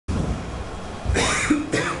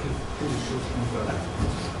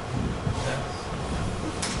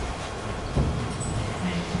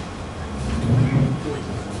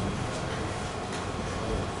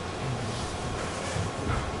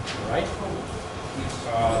Right.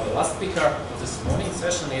 The last speaker of this morning's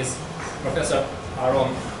session is Professor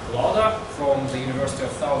Lauda from the University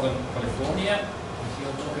of Southern California.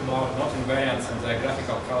 He'll talk about not invariants and the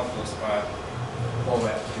graphical calculus by Howe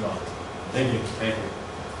duality. Thank you, thank you.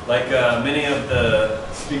 Like many of the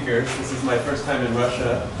speakers, this is my first time in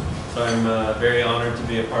Russia, so I'm very honored to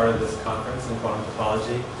be a part of this conference in quantum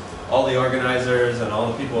topology. All the organizers and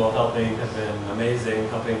all the people helping have been amazing,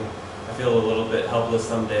 I feel a little bit helpless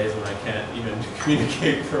some days when I can't even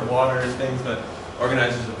communicate for water and things, but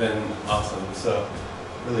organizers have been awesome, so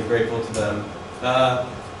really grateful to them. I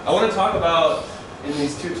want to talk about, in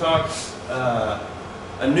these two talks,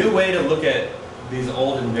 a new way to look at these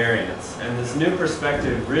old invariants. And this new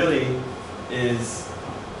perspective really is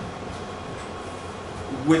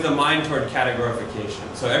with a mind toward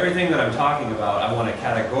categorification. So everything that I'm talking about, I want to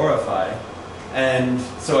categorify. And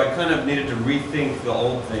so I kind of needed to rethink the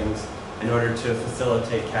old things in order to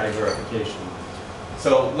facilitate categorification.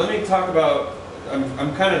 So let me talk about,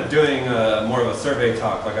 I'm kind of doing more of a survey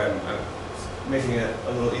talk, like I'm making it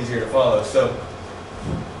a little easier to follow. So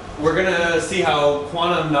we're going to see how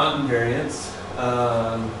quantum not invariants,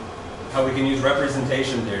 how we can use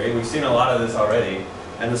representation theory. We've seen a lot of this already.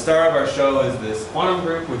 And the star of our show is this quantum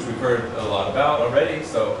group, which we've heard a lot about already.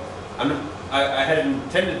 So I had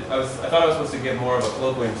intended, I thought I was supposed to give more of a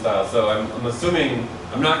colloquium style. So I'm assuming,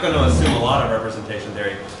 I'm not going to assume a lot of representation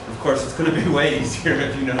theory. Of course, it's going to be way easier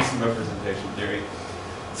if you know some representation theory.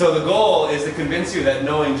 So the goal is to convince you that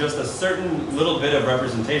knowing just a certain little bit of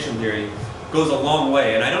representation theory goes a long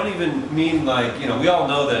way. And I don't even mean like, we all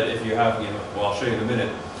know that if you have, well, I'll show you in a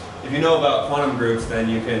minute. If you know about quantum groups, then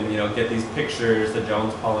you can, get these pictures, the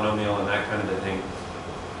Jones polynomial and that kind of a thing.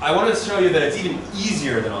 I want to show you that it's even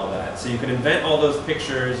easier than all that. So you can invent all those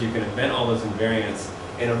pictures, you can invent all those invariants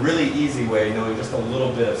in a really easy way, knowing just a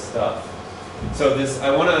little bit of stuff. So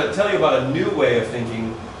I want to tell you about a new way of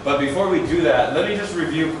thinking, but before we do that, let me just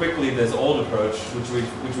review quickly this old approach, which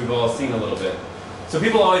we've all seen a little bit. So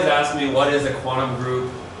people always ask me, what is a quantum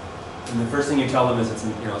group? And the first thing you tell them is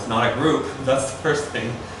it's not a group. That's the first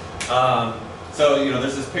thing. So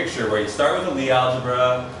there's this picture where you start with a Lie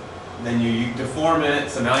algebra, then you deform it,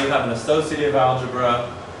 so now you have an associative algebra,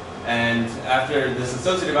 and after this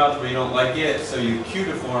associative algebra you don't like it, so you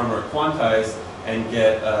Q-deform or quantize and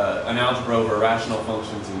get an algebra over rational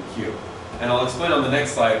functions in Q. And I'll explain on the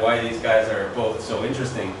next slide why these guys are both so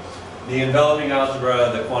interesting. The enveloping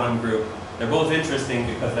algebra, the quantum group, they're both interesting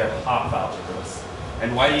because they're Hopf algebras.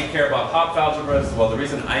 And why do you care about Hopf algebras? Well, the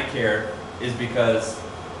reason I care is because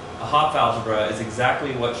a Hopf algebra is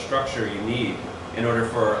exactly what structure you need in order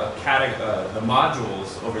for the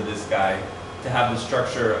modules over this guy to have the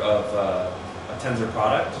structure of a tensor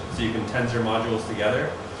product. So you can tensor modules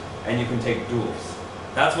together, and you can take duals.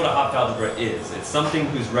 That's what a Hopf algebra is. It's something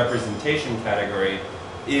whose representation category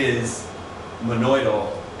is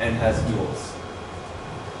monoidal and has duals.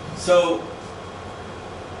 So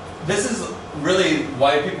this is really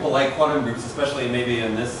why people like quantum groups, especially maybe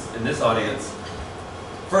in this audience.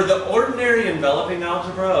 For the ordinary enveloping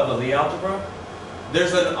algebra of a Lie algebra,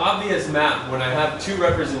 there's an obvious map when I have two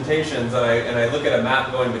representations and I look at a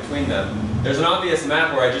map going between them. There's an obvious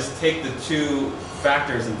map where I just take the two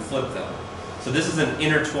factors and flip them. So this is an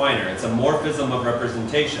intertwiner. It's a morphism of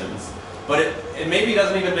representations. But it maybe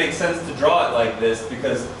doesn't even make sense to draw it like this,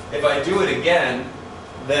 because if I do it again,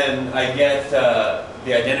 then I get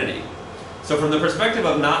the identity. So from the perspective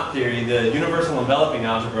of knot theory, the universal enveloping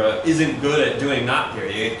algebra isn't good at doing knot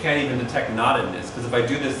theory. It can't even detect knottedness, because if I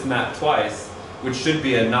do this map twice, which should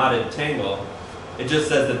be a knotted tangle, it just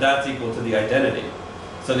says that that's equal to the identity.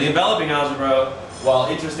 So the enveloping algebra, while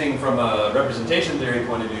interesting from a representation theory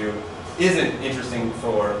point of view, isn't interesting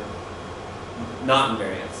for knot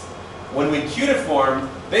invariants. When we Q-deform,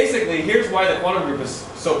 basically here's why the quantum group is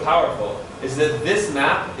so powerful, is that this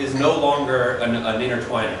map is no longer an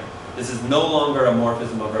intertwiner. This is no longer a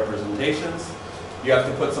morphism of representations. You have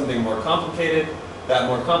to put something more complicated. That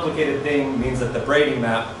more complicated thing means that the braiding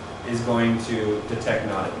map is going to detect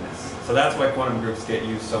knottedness. So that's why quantum groups get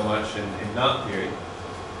used so much in knot theory.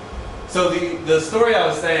 So the story I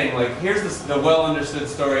was saying, like, here's the well-understood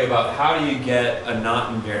story about how do you get a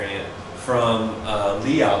knot invariant from a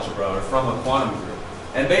Lie algebra or from a quantum group.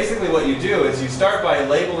 And basically what you do is you start by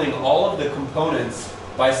labeling all of the components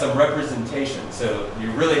by some representation. So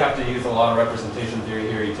you really have to use a lot of representation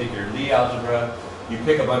theory here. You take your Lie algebra, you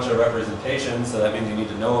pick a bunch of representations, so that means you need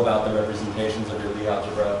to know about the representations of your Lie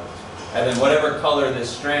algebra. And then whatever color this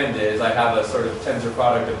strand is, I have a sort of tensor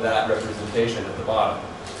product of that representation at the bottom.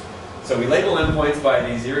 So we label endpoints by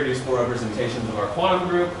these irreducible representations of our quantum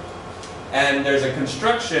group. And there's a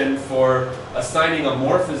construction for assigning a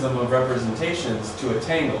morphism of representations to a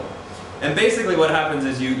tangle. And basically what happens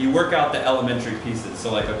is you work out the elementary pieces.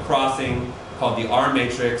 So like a crossing called the R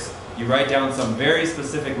matrix, you write down some very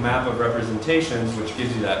specific map of representations which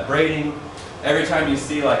gives you that braiding. Every time you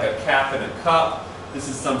see like a cap and a cup, this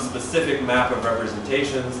is some specific map of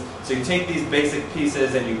representations. So you take these basic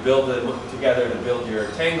pieces and you build them together to build your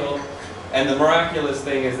tangle. And the miraculous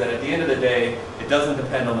thing is that at the end of the day, it doesn't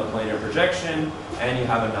depend on the planar projection, and you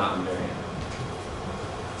have a knot invariant.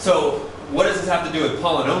 So what does this have to do with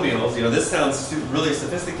polynomials? You know, this sounds really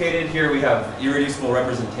sophisticated. Here we have irreducible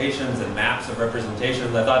representations and maps of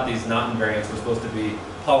representations. I thought these knot invariants were supposed to be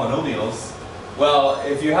polynomials. Well,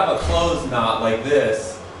 if you have a closed knot like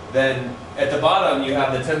this, then at the bottom you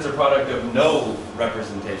have the tensor product of no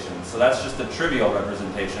representations. So that's just a trivial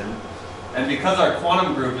representation. And because our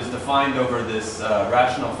quantum group is defined over this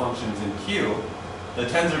rational functions in Q, the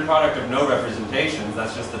tensor product of no representations,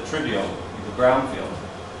 that's just the trivial, the ground field.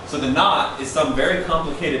 So the knot is some very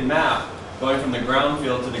complicated map going from the ground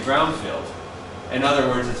field to the ground field. In other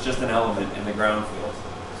words, it's just an element in the ground field.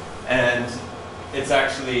 And it's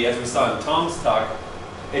actually, as we saw in Tom's talk,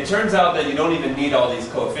 it turns out that you don't even need all these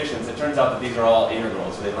coefficients. It turns out that these are all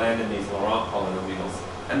integrals, so they land in these Laurent polynomials.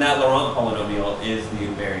 And that Laurent polynomial is the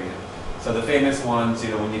invariant. So the famous ones,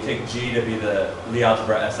 you know, when you take G to be the Lie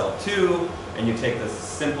algebra SL2, and you take the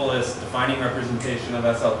simplest defining representation of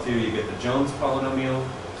SL2, you get the Jones polynomial.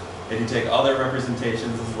 If you take other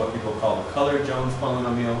representations, this is what people call the color Jones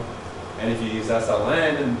polynomial. And if you use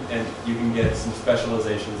SLN, and you can get some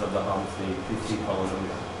specializations of the Humphrey PT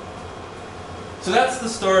polynomial. So that's the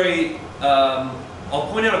story. I'll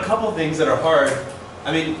point out a couple things that are hard.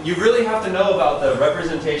 I mean, you really have to know about the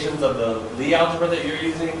representations of the Lie algebra that you're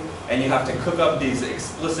using, and you have to cook up these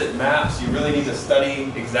explicit maps. You really need to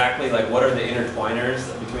study exactly like what are the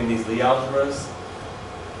intertwiners between these Lie algebras.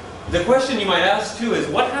 The question you might ask too is,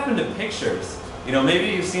 what happened to pictures? You know, maybe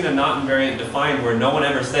you've seen a knot invariant defined where no one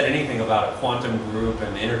ever said anything about a quantum group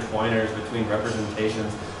and intertwiners between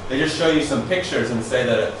representations. They just show you some pictures and say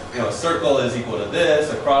that a circle is equal to this,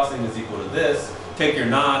 a crossing is equal to this. Take your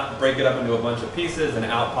knot, break it up into a bunch of pieces, and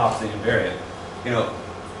out pops the invariant. You know,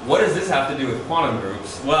 what does this have to do with quantum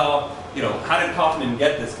groups? Well, you know, how did Kaufman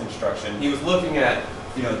get this construction? He was looking at,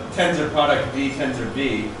 you know, tensor product V, tensor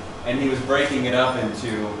V, and he was breaking it up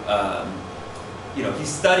into, you know, he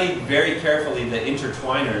studied very carefully the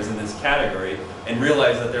intertwiners in this category and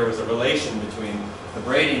realized that there was a relation between the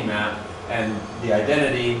braiding map and the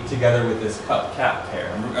identity together with this cup-cap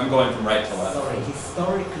pair. I'm going from right to left. Sorry,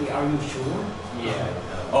 historically, are you sure?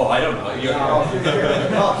 Yeah. Oh, I don't know.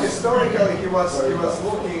 No, historically, he was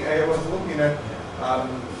looking at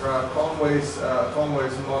Conway's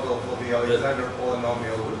model for the Alexander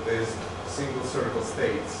polynomial with these single circle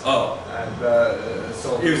states. Oh. And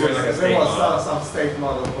so there was some state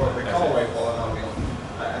model for the Conway polynomial,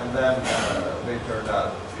 and then they turned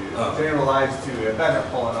out to generalize to a better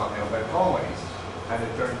polynomial by Conway's, and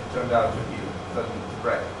it turned out to be the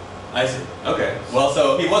break. I see. Okay. Well,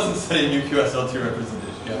 so he wasn't studying UQSL2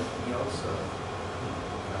 representation. Yeah. He also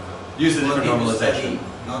used a different normalization.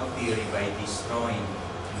 Knot theory by destroying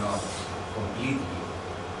not completely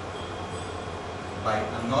by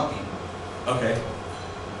unknotting. Okay.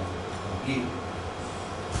 Completely.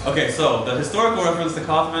 Okay. So the historical reference to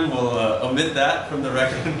Kaufman, we'll omit that from the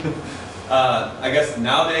record. I guess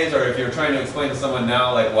nowadays, or if you're trying to explain to someone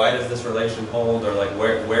now, like why does this relation hold, or like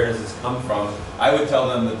where does this come from, I would tell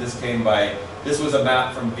them that this was a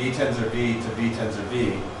map from V tensor V to V tensor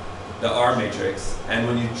V, the R matrix, and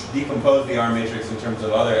when you decompose the R matrix in terms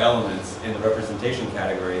of other elements in the representation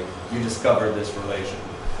category, you discover this relation.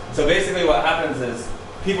 So basically what happens is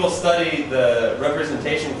people study the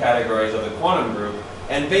representation categories of the quantum group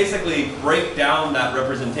and basically break down that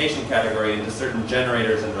representation category into certain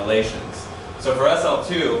generators and relations. So for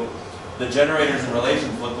SL2, the generators and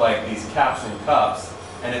relations look like these caps and cups,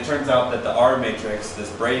 and it turns out that the R matrix,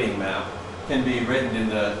 this braiding map, can be written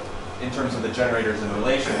in terms of the generators and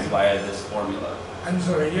relations via this formula. I'm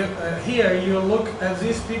sorry, here you look at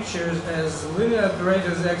these pictures as linear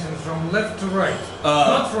operators acting from left to right,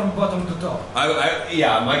 not from bottom to top.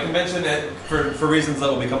 Yeah, my convention, for reasons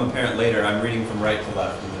that will become apparent later, I'm reading from right to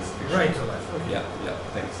left in this picture. Right to left, okay. Yeah,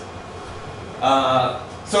 thanks.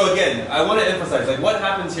 So again, I want to emphasize, like what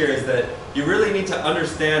happens here is that you really need to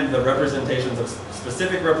understand the representations of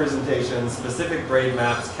specific representations, specific braid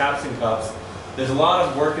maps, caps and cups. There's a lot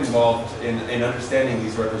of work involved in understanding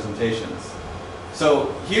these representations.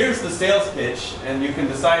 So here's the sales pitch, and you can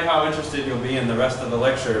decide how interested you'll be in the rest of the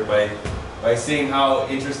lecture by seeing how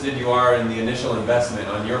interested you are in the initial investment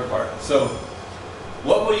on your part. So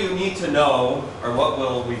what will you need to know, or what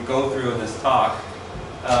will we go through in this talk?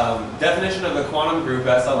 Definition of the quantum group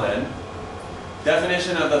SLN,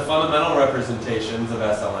 definition of the fundamental representations of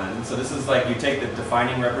SLN. So this is like you take the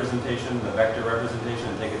defining representation, the vector representation,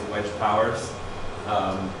 and take its wedge powers,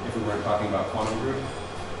 if we weren't talking about quantum group.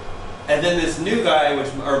 And then this new guy,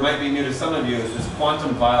 which might be new to some of you, is this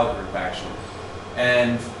quantum Weyl group action.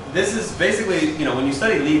 And this is basically, you know, when you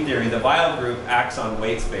study lead theory, the Weyl group acts on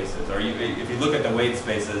weight spaces. Or if you look at the weight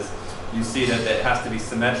spaces, you see that it has to be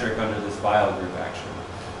symmetric under this Weyl group action.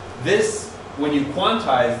 This, when you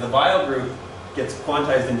quantize, the Weyl group gets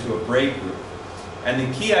quantized into a braid group. And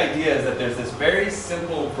the key idea is that there's this very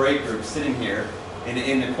simple braid group sitting here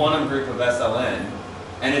in the quantum group of SLN.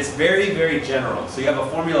 And it's very, very general. So you have a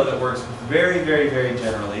formula that works very, very, very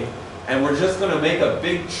generally. And we're just going to make a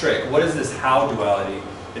big trick. What is this Howe duality?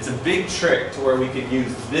 It's a big trick to where we can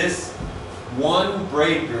use this one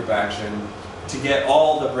braid group action to get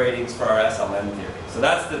all the braidings for our SLN theory. So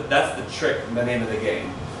that's the trick, the name of the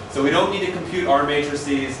game. So we don't need to compute R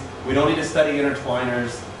matrices. We don't need to study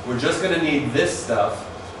intertwiners. We're just going to need this stuff.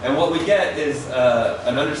 And what we get is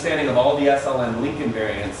an understanding of all the SLN link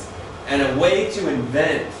invariants and a way to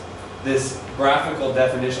invent this graphical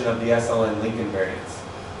definition of the SLN link invariants.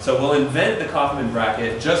 So we'll invent the Kaufman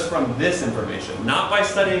bracket just from this information, not by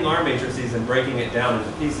studying R matrices and breaking it down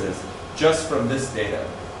into pieces, just from this data.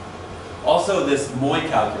 Also this MOI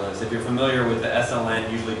calculus, if you're familiar with the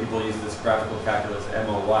SLN, usually people use this graphical calculus,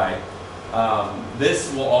 MOY.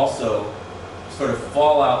 This will also sort of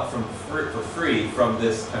fall out for free from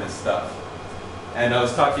this kind of stuff. And I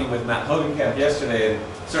was talking with Matt Hogenkamp yesterday and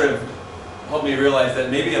sort of helped me realize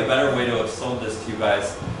that maybe a better way to have sold this to you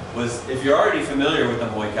guys was, if you're already familiar with the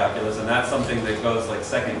MOI calculus, and that's something that goes like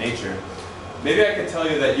second nature, maybe I could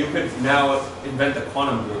tell you that you could now invent the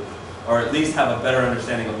quantum group, or at least have a better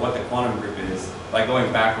understanding of what the quantum group is by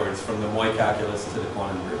going backwards from the MOI calculus to the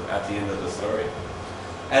quantum group at the end of the story.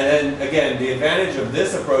 And then again, the advantage of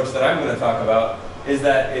this approach that I'm going to talk about is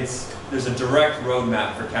that there's a direct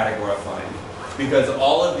roadmap for categorifying. Because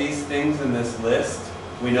all of these things in this list,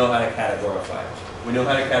 we know how to categorify. We know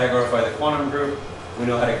how to categorify the quantum group, we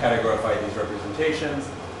know how to categorify these representations,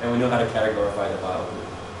 and we know how to categorify the Weyl group.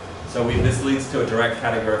 So this leads to a direct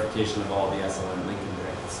categorification of all the SLN link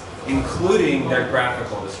invariants, including their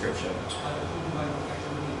graphical description.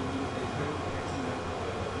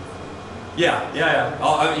 Yeah,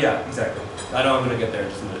 exactly. I know I'm going to get there in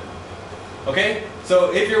just a minute. Okay,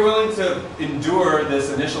 so if you're willing to endure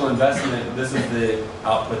this initial investment, this is the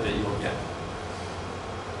output that you will get.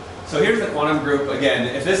 So here's the quantum group. Again,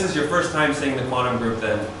 if this is your first time seeing the quantum group,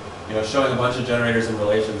 then showing a bunch of generators and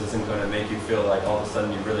relations isn't going to make you feel like all of a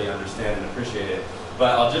sudden you really understand and appreciate it.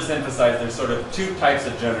 But I'll just emphasize there's sort of two types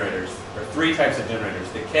of generators, or three types of generators: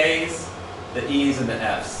 the K's, the E's, and the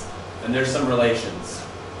F's. And there's some relations.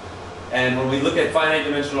 And when we look at finite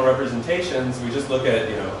dimensional representations, we just look at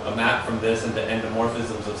a map from this into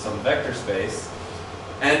endomorphisms of some vector space.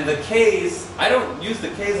 And the K's, I don't use the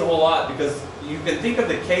K's a whole lot because you can think of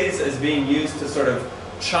the K's as being used to sort of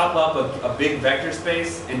chop up a big vector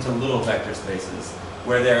space into little vector spaces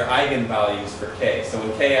where there are eigenvalues for K. So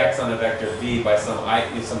when K acts on a vector V by some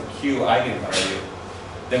Q eigenvalue,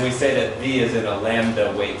 then we say that V is in a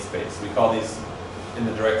lambda weight space. We call these in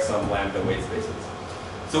the direct sum lambda weight spaces.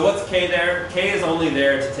 So what's K there? K is only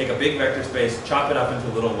there to take a big vector space, chop it up into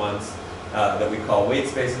little ones that we call weight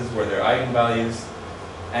spaces where there are eigenvalues.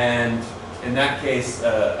 And in that case,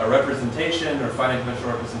 a representation or finite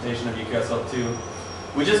dimensional representation of UQSL2,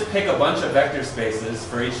 we just pick a bunch of vector spaces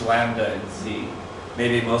for each lambda and Z.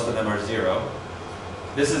 Maybe most of them are 0.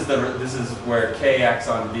 This is where K acts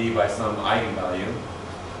on V by some eigenvalue.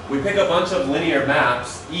 We pick a bunch of linear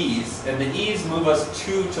maps, E's, and the E's move us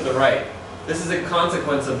 2 to the right. This is a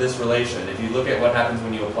consequence of this relation. If you look at what happens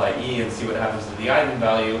when you apply E and see what happens to the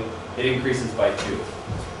eigenvalue, it increases by 2.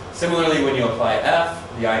 Similarly, when you apply F,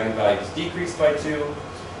 the eigenvalues decrease by 2.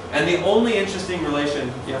 And the only interesting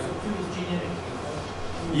relation, yeah,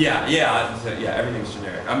 everything's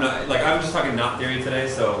generic. I'm just talking knot theory today,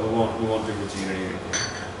 so we won't do rigidity or anything.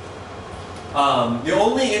 The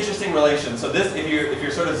only interesting relation, so this, if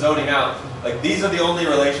you're sort of zoning out, like these are the only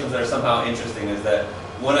relations that are somehow interesting, is that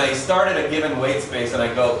when I start at a given weight space and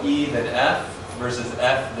I go E then F versus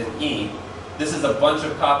F then E, this is a bunch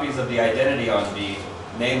of copies of the identity on V,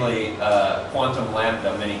 namely quantum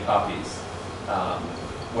lambda many copies,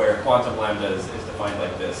 where quantum lambda is defined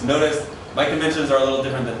like this. Notice my conventions are a little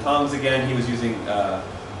different than Tom's again. He was using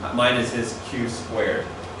Mine is his q squared.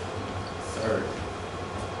 Or,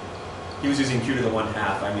 he was using q to the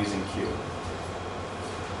 1/2, I'm using q.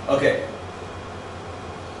 Okay.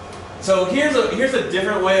 So here's a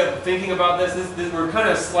different way of thinking about this. We're kind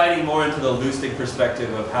of sliding more into the Lustig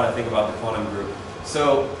perspective of how to think about the quantum group.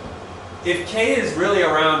 So if K is really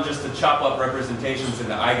around just to chop up representations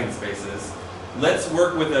into eigenspaces, let's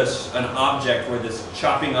work with an object where this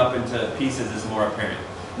chopping up into pieces is more apparent.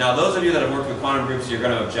 Now those of you that have worked with quantum groups, you're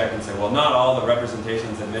going to object and say, well, not all the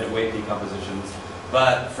representations admit weight decompositions.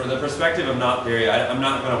 But for the perspective of knot theory, I'm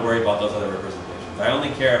not going to worry about those other representations. I only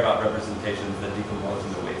care about representations that decompose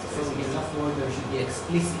into weight spaces. So the enough order should be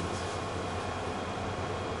explicit.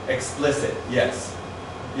 Explicit, yes.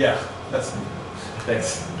 Yeah, that's,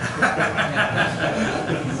 thanks.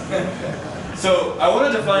 So I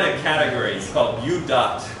want to define a category. It's called U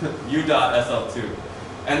dot SL2.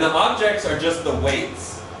 And the objects are just the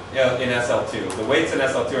weights in SL2. The weights in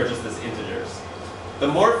SL2 are just as integers. The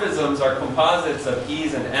morphisms are composites of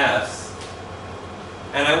E's and F's.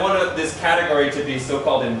 And I want this category to be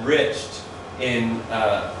so-called enriched in,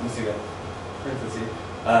 let me see that, parentheses,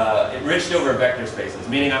 enriched over vector spaces,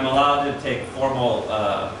 meaning I'm allowed to take formal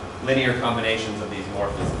linear combinations of these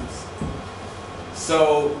morphisms.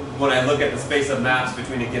 So when I look at the space of maps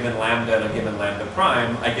between a given lambda and a given lambda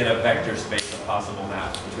prime, I get a vector space of possible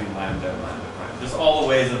maps between lambda and lambda prime. There's all the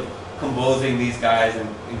ways of composing these guys and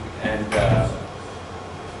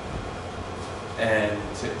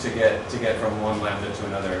to get from one lambda to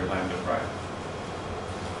another lambda prime.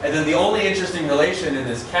 And then the only interesting relation in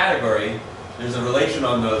this category, there's a relation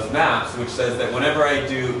on those maps which says that whenever I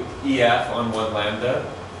do EF on one lambda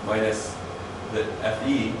minus the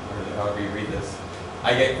FE, or however you read this,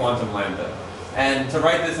 I get quantum lambda. And to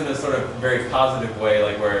write this in a sort of very positive way,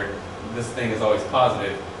 like where this thing is always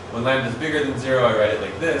positive, when lambda is bigger than 0, I write it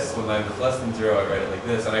like this. When lambda is less than 0, I write it like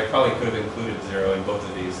this. And I probably could have included 0 in both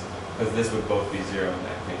of these, because this would both be 0 in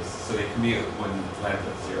that case. So they commute when lambda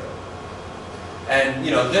is 0. And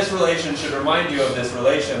this relation should remind you of this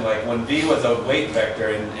relation, like when V was a weight vector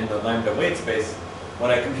in the lambda weight space, when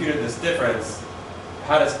I computed this difference,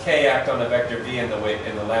 how does K act on the vector V in the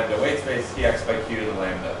lambda weight space? He acts by Q to the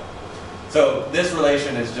lambda. So this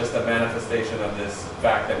relation is just a manifestation of this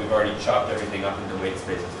fact that we've already chopped everything up into weight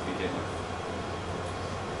spaces to begin with.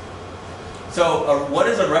 So what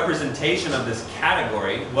is a representation of this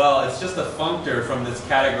category? Well, it's just a functor from this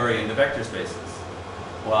category in the vector spaces.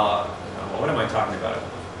 Well, what am I talking about?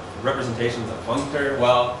 Representation's a functor?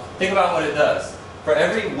 Well, think about what it does. For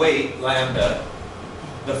every weight, lambda,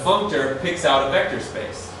 the functor picks out a vector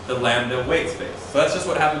space, the lambda weight space. So that's just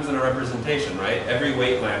what happens in a representation, right? Every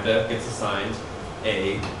weight lambda gets assigned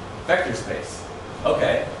a vector space.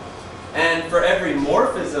 Okay. And for every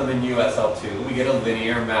morphism in USL2, we get a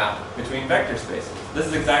linear map between vector spaces. This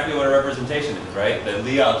is exactly what a representation is, right? The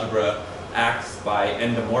Lie algebra acts by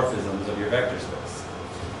endomorphisms of your vector space.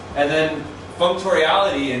 And then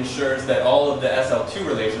functoriality ensures that all of the SL2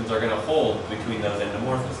 relations are going to hold between those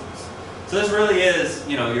endomorphisms. So this really is,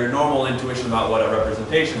 your normal intuition about what a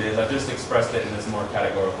representation is. I've just expressed it in this more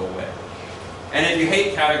categorical way. And if you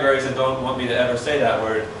hate categories and don't want me to ever say that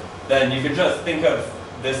word, then you can just think of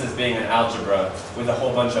this as being an algebra with a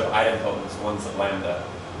whole bunch of idempotents, one sub lambda.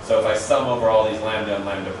 So if I sum over all these lambda and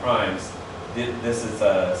lambda primes, this is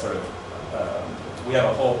a sort of, we have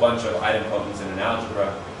a whole bunch of idempotents in an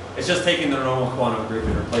algebra. It's just taking the normal quantum group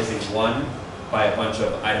and replacing one by a bunch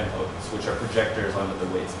of idempotents, which are projectors onto the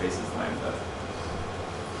weight spaces lambda.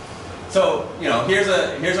 So,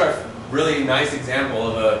 here's our really nice example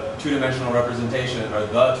of a two-dimensional representation, or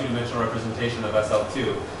the two-dimensional representation of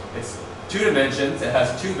SL2. It's 2 dimensions, it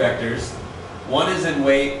has 2 vectors. One is in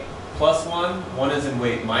weight +1, one is in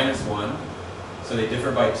weight -1, so they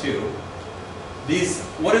differ by 2.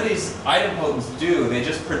 What do these idempotents do? They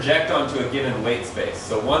just project onto a given weight space.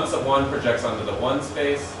 So 1 sub 1 projects onto the 1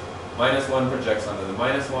 space, -1 projects onto the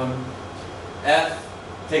 -1. F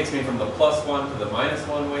takes me from the +1 to the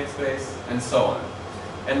 -1 weight space, and so on.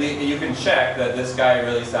 And you can check that this guy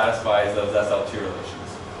really satisfies those SL2 relations.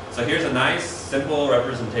 So here's a nice, simple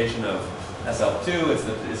representation of SL2.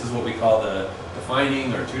 This is what we call the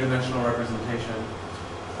defining or two-dimensional representation.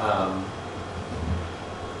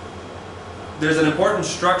 There's an important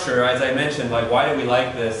structure, as I mentioned, like why do we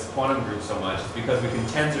like this quantum group so much? It's because we can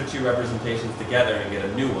tensor 2 representations together and get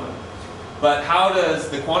a new one. But how does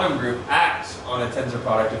the quantum group act on a tensor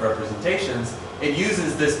product of representations? It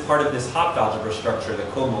uses this part of this Hopf algebra structure, the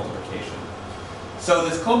co-multiplication. So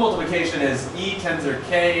this co-multiplication is E tensor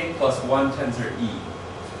K plus 1 tensor E.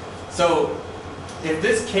 So if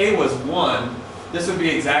this K was 1, this would be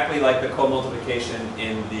exactly like the co-multiplication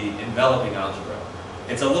in the enveloping algebra.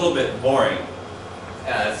 it's a little bit boring,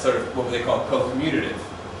 sort of what they call co-commutative.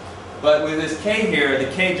 But with this k here,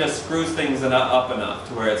 the k just screws things up enough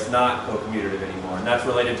to where it's not co-commutative anymore, and that's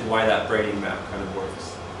related to why that braiding map kind of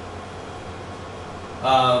works.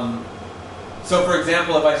 So for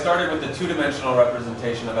example, if I started with the two-dimensional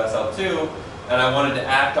representation of SL2, and I wanted to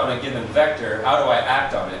act on a given vector, how do I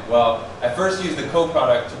act on it? Well, I first use the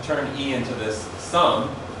coproduct to turn E into this sum.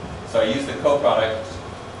 So I use the coproduct,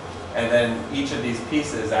 and then each of these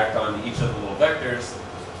pieces act on each of the little vectors.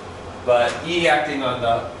 But E acting on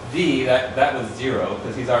the V, that was 0,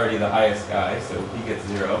 because he's already the highest guy, so he gets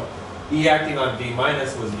 0. E acting on V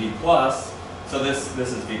minus was V plus, so this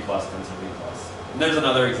is V plus tensor V plus. And there's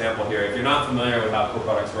another example here. If you're not familiar with how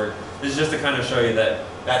coproducts work, this is just to kind of show you that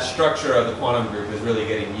that structure of the quantum group is really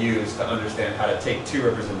getting used to understand how to take two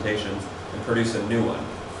representations and produce a new one.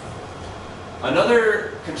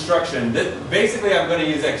 Another construction, basically I'm going to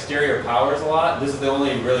use exterior powers a lot. This is the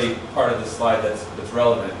only really part of this slide that's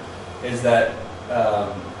relevant, is that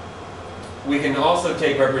we can also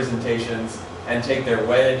take representations and take their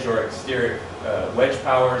wedge or exterior wedge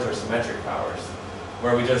powers or symmetric powers,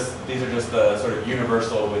 where these are just the sort of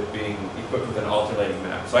universal with being equipped with an alternating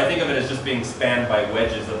map. So I think of it as just being spanned by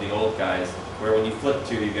wedges of the old guys, where when you flip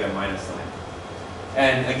 2, you get a minus sign.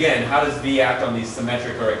 And again, how does V act on these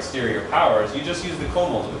symmetric or exterior powers? You just use the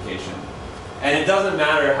co-multiplication. And it doesn't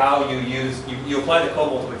matter how you use, you apply the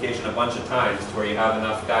co-multiplication a bunch of times to where you have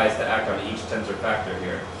enough guys to act on each tensor factor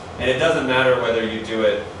here. And it doesn't matter whether you do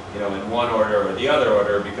it in one order or the other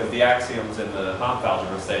order, because the axioms in the Hopf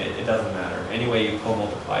algebra say it doesn't matter. Any way you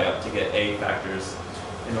co-multiply up to get A factors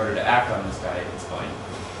in order to act on this guy, it's fine.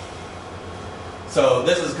 So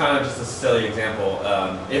this is kind of just a silly example.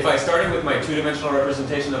 If I started with my two-dimensional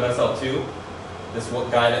representation of SL2, this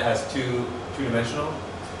one guy that has two-dimensional,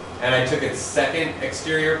 and I took its second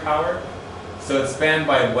exterior power, so it's spanned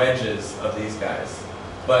by wedges of these guys.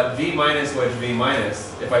 But V minus wedge V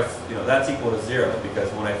minus, if I, that's equal to 0,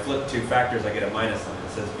 because when I flip two factors, I get a minus sign.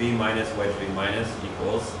 It says V minus wedge V minus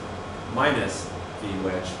equals minus V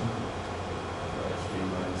wedge.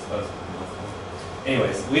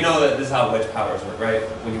 Anyways, we know that this is how wedge powers work, right?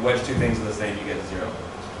 When you wedge two things in the same, you get 0.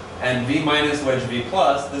 And V minus wedge V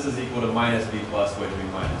plus, this is equal to minus V plus wedge V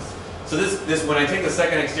minus. So this when I take the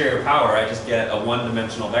second exterior power, I just get a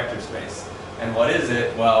one-dimensional vector space. And what is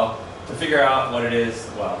it? Well, to figure out what it is,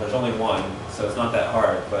 well, there's only one, so it's not that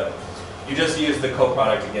hard, but you just use the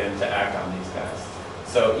coproduct again to act on these guys.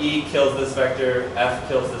 So E kills this vector, F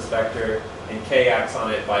kills this vector, and K acts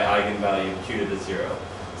on it by eigenvalue q to the 0.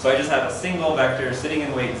 So I just have a single vector sitting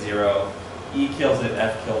in weight 0, E kills it,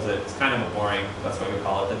 F kills it. It's kind of a boring, that's why we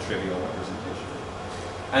call it the trivial representation.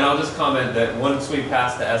 And I'll just comment that once we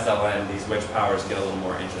pass to SLN, these wedge powers get a little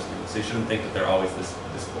more interesting. So you shouldn't think that they're always this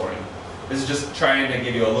boring. This is just trying to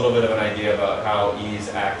give you a little bit of an idea about how E's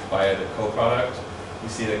act via the coproduct. You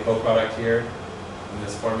see the coproduct here in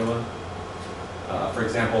this formula. For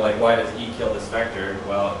example, like why does E kill this vector?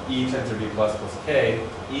 Well, E tensor V plus plus K.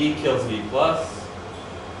 E kills V plus,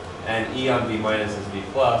 and E on V minus is V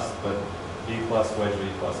plus, but V plus wedge V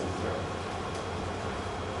plus is 0.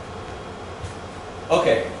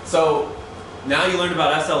 Okay, so now you learned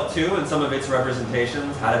about SL2 and some of its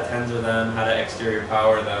representations, how to tensor them, how to exterior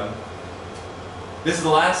power them. This is the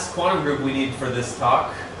last quantum group we need for this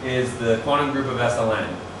talk, is the quantum group of SLN.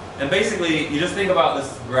 And basically, you just think about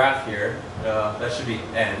this graph here. That should be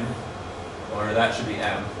N, or that should be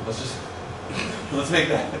M. Let's make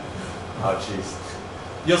that. Oh, jeez.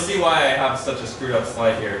 You'll see why I have such a screwed up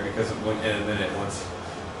slide here, because in a minute, once.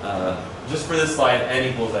 Just for this slide,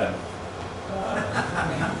 N equals M.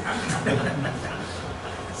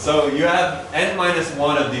 So you have N minus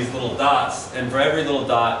 1 of these little dots, and for every little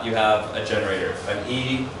dot you have a generator, an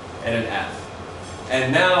E and an F.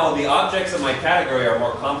 And now the objects of my category are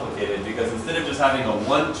more complicated, because instead of just having a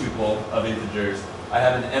 1 tuple of integers, I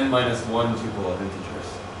have an M minus 1 tuple of integers.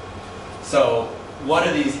 So what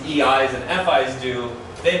do these EIs and FIs do?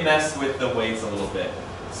 They mess with the weights a little bit.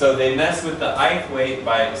 So they mess with the ith weight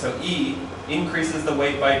by, so E increases the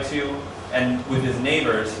weight by 2, and with his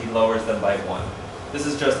neighbors, he lowers them by 1. This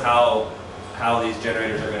is just how these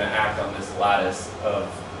generators are going to act on this lattice of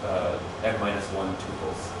n minus 1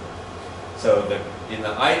 tuples. So in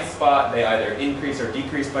the ith spot, they either increase or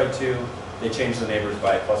decrease by 2. They change the neighbors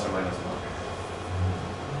by plus or minus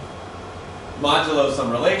 1. Modulo some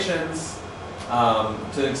relations.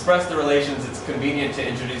 To express the relations, it's convenient to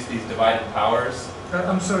introduce these divided powers.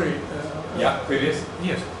 I'm sorry. Yeah, previous?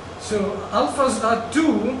 Yes. So alphas are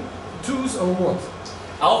 2s or what?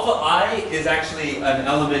 Alpha I is actually an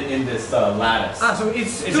element in this lattice. Ah, so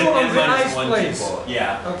it's It's 2 an on n the minus ith 1 place. tuple.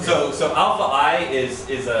 Yeah. Okay. So alpha I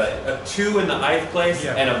is a 2 in the ith place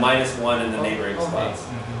Yeah. and a minus 1 in the neighboring Okay. spots.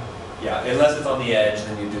 Yeah, unless it's on the edge,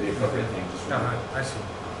 then you do the appropriate thing. Just remember. I see.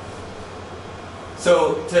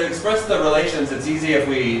 So to express the relations, it's easy if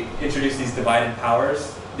we introduce these divided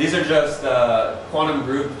powers. These are just quantum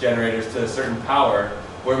group generators to a certain power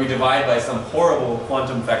where we divide by some horrible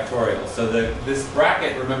quantum factorial. So this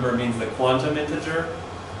bracket, remember, means the quantum integer.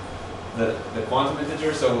 The quantum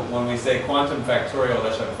integer. So when we say quantum factorial,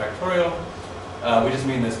 let's have a factorial. We just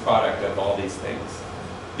mean this product of all these things.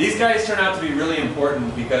 These guys turn out to be really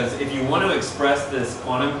important because if you want to express this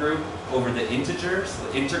quantum group over the integers,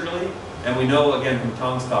 integrally, and we know again from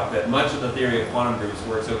Tom's talk that much of the theory of quantum groups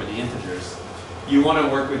works over the integers, you want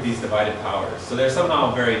to work with these divided powers. So they're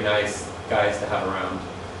somehow very nice guys to have around.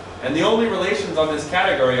 And the only relations on this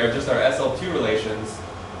category are just our SL2 relations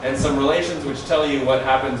and some relations which tell you what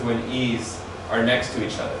happens when E's are next to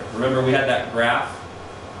each other. Remember we had that graph,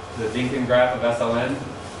 the Dinkin graph of SLN?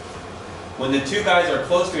 When the two guys are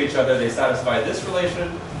close to each other, they satisfy this relation.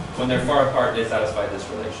 When they're far apart, they satisfy this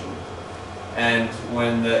relation. And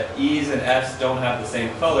when the E's and F's don't have the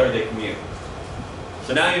same color, they commute.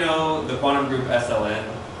 So now you know the quantum group SLN,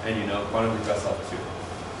 and you know quantum group SL2.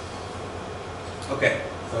 Okay,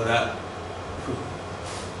 so that.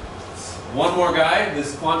 One more guy,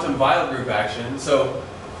 this quantum Weyl group action. So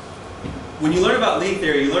when you learn about Lie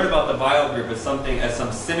theory, you learn about the Weyl group as something, as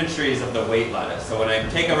some symmetries of the weight lattice. So when I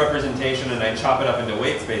take a representation and I chop it up into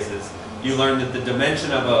weight spaces, you learn that the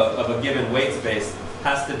dimension of a given weight space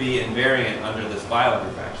has to be invariant under this Weyl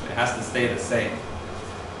group action. It has to stay the same.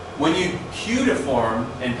 When you Q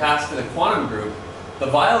deform and pass to the quantum group, the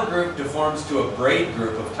Weyl group deforms to a braid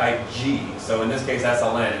group of type G. So in this case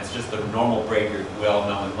SLN, it's just the normal braid group we all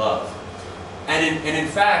know and love. And in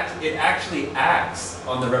fact, it actually acts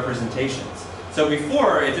on the representations. So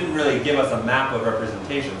before, it didn't really give us a map of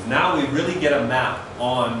representations. Now we really get a map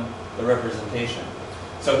on the representation.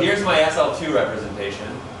 So here's my SL2 representation.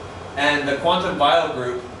 And the quantum Weyl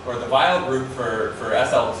group, or the Weyl group for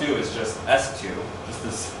SL2 is just S2, just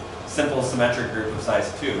this simple symmetric group of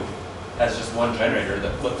size 2. Has just one generator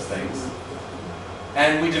that flips things.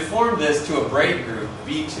 And we deform this to a braid group,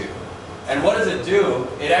 B2. And what does it do?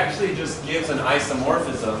 It actually just gives an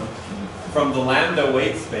isomorphism from the lambda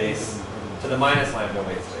weight space to the minus lambda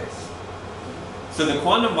weight space. So the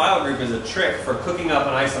quantum Weyl group is a trick for cooking up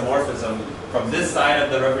an isomorphism from this side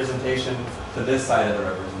of the representation to this side of the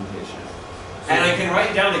representation. And I can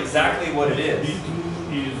write down exactly what it is.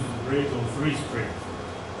 B2 is braid on 3 strands.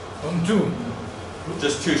 On 2.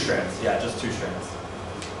 Just 2 strands, yeah, just 2 strands.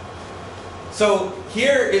 So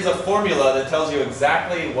here is a formula that tells you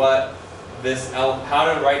exactly what this,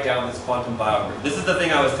 how to write down this quantum Weyl group. This is the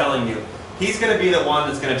thing I was telling you. He's going to be the one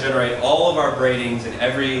that's going to generate all of our braidings in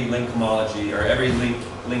every link homology or every link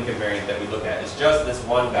invariant that we look at. It's just this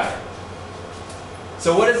one guy.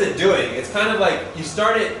 So what is it doing? It's kind of like you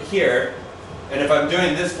start it here, and if I'm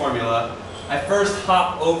doing this formula, I first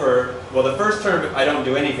hop over, well the first term I don't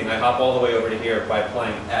do anything, I hop all the way over to here by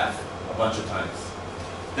applying F a bunch of times.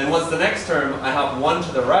 Then what's the next term? I hop 1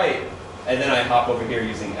 to the right, and then I hop over here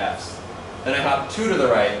using F's. Then I hop 2 to the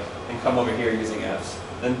right, and come over here using F's.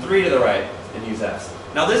 Then 3 to the right, and use F's.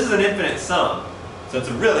 Now this is an infinite sum, so it's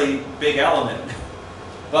a really big element.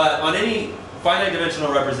 But on any finite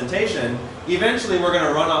dimensional representation, eventually we're going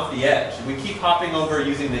to run off the edge. If we keep hopping over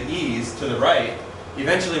using the E's to the right,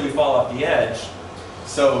 eventually we fall off the edge.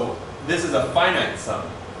 So this is a finite sum.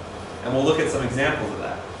 And we'll look at some examples of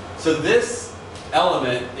that. So this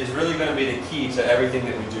element is really going to be the key to everything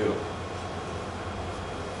that we do.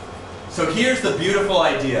 So here's the beautiful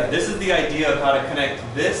idea. This is the idea of how to connect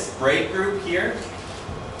this braid group here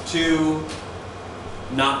to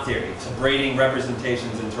knot theory, to braiding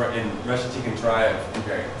representations in Reshetik and Tribe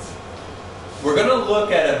invariants. We're going to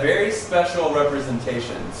look at a very special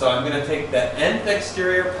representation. So I'm going to take the nth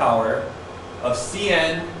exterior power of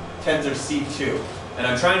Cn tensor C2. And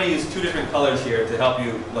I'm trying to use 2 different colors here to help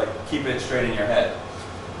you keep it straight in your head.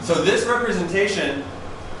 So this representation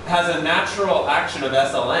has a natural action of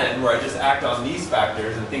SLN, where I just act on these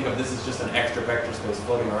factors and think of this as just an extra vector space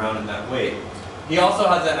floating around in that weight. He also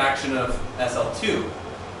has an action of SL2.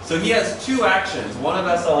 So he has 2 actions, one of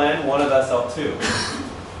SLN, one of SL2.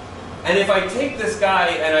 And if I take this guy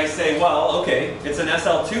and I say, well, okay, it's an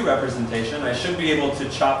SL2 representation, I should be able to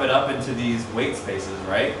chop it up into these weight spaces,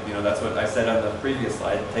 right? You know, that's what I said on the previous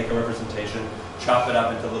slide. Take a representation, chop it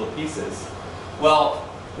up into little pieces. Well,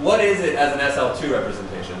 what is it as an SL2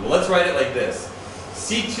 representation? Well, let's write it like this.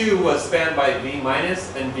 C2 was spanned by V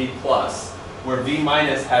minus and V plus. where V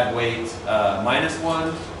minus had weight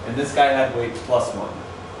 -1, and this guy had weight +1.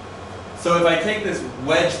 So if I take this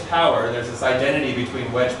wedge power, there's this identity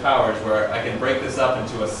between wedge powers where I can break this up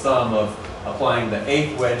into a sum of applying the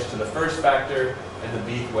 8th wedge to the first factor and the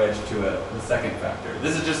bth wedge to the second factor.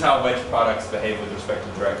 This is just how wedge products behave with respect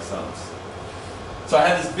to direct sums. So I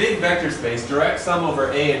have this big vector space, direct sum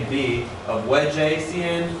over A and B of wedge A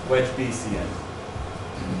Cn, wedge B Cn.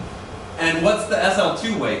 And what's the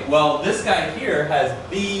SL2 weight? Well, this guy here has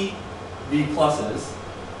B V pluses,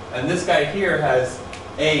 and this guy here has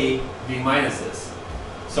A V minuses.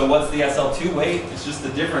 So what's the SL2 weight? It's just the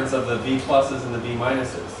difference of the V pluses and the V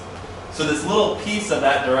minuses. So this little piece of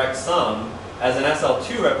that direct sum as an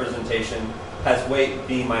SL2 representation has weight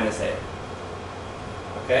B minus A.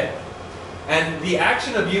 Okay? And the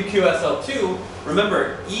action of UQSL2,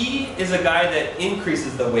 remember, E is a guy that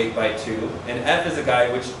increases the weight by 2, and F is a guy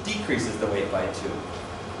which decreases the weight by 2.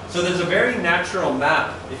 So there's a very natural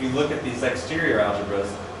map, if you look at these exterior algebras,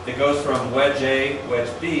 that goes from wedge A, wedge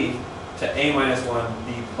B, to A minus 1,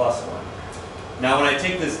 B plus 1. Now when I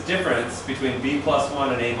take this difference between B plus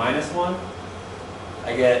 1 and A minus 1,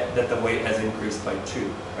 I get that the weight has increased by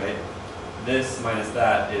 2, right? This minus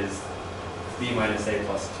that is B minus A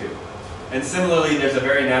plus 2. And similarly, there's a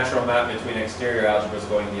very natural map between exterior algebras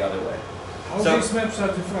going the other way. How So- these maps are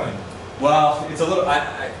defined? Well, it's a little,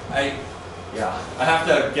 yeah, I have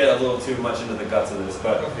to get a little too much into the guts of this,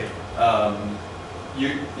 but Okay.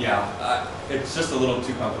 it's just a little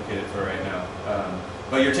too complicated for right now.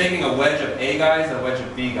 But you're taking a wedge of A guys and a wedge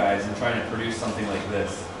of B guys and trying to produce something like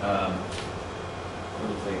this. What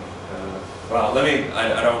do you think? Well,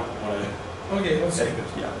 I don't want to. Okay, let's Take take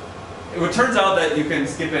it. it. Yeah. It turns out that you can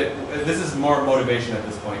skip it. This is more motivation at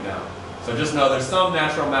this point now. So just know there's some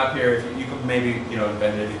natural map here. If you could maybe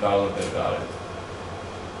invent it if you thought a little bit about it.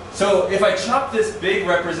 So if I chop this big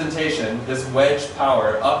representation, this wedge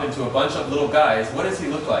power, up into a bunch of little guys, what does he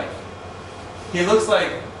look like? He looks like,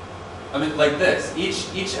 like this.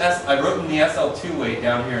 I wrote in the SL2 weight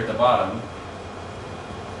down here at the bottom.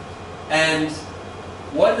 And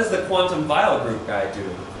what does the quantum Weyl group guy do?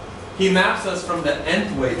 He maps us from the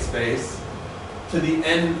nth weight space to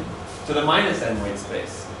the minus n weight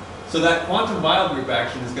space. So that quantum Weyl group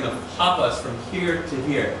action is going to hop us from here to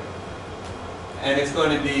here. And it's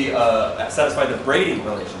going to be satisfy the braiding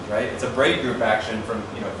relations, right? It's a braid group action from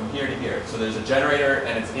here to here. So there's a generator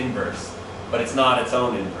and its inverse, but it's not its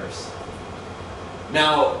own inverse.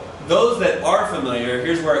 Now, those that are familiar,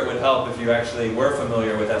 here's where it would help if you actually were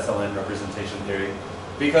familiar with SLN representation theory.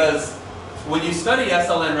 Because when you study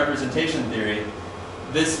SLN representation theory,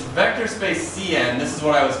 this vector space Cn, this is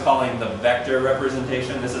what I was calling the vector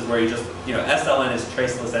representation. This is where you just, SLN is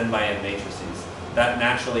traceless n by n matrices. That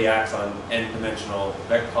naturally acts on n-dimensional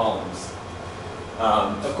vector columns.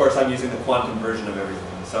 Of course, I'm using the quantum version of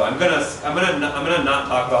everything. So I'm gonna not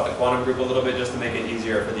talk about the quantum group a little bit just to make it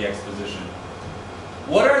easier for the exposition.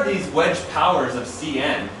 What are these wedge powers of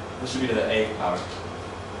Cn? This should be to the A power.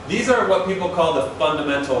 These are what people call the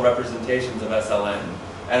fundamental representations of SLN.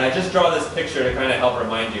 And I just draw this picture to kind of help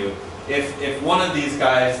remind you. If one of these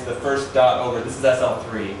guys, the first dot over, this is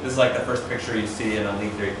SL3. This is like the first picture you see in a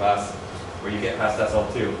lead theory class where you get past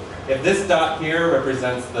SL2. If this dot here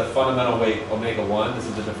represents the fundamental weight omega 1, this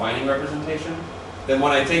is the defining representation, then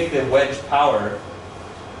when I take the wedge power,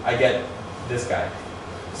 I get this guy.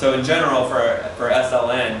 So in general, for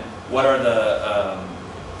SLN, what are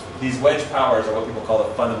these wedge powers are what people call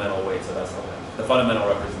the fundamental weights of SLN, the fundamental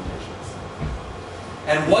representations.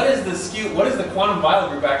 And what is the quantum Weyl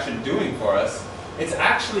group action doing for us? It's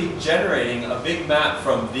actually generating a big map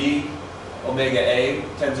from V omega A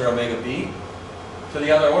tensor omega B to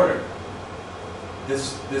the other order.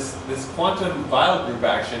 This quantum Weyl group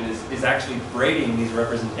action is actually braiding these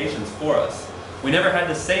representations for us. We never had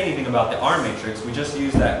to say anything about the R matrix, we just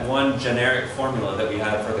used that one generic formula that we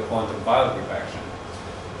had for the quantum Weyl group action.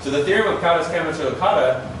 So the theorem of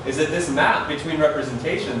Kautas-Kammert-Licata is that this map between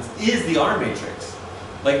representations is the R matrix.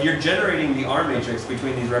 Like you're generating the R matrix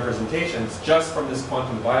between these representations just from this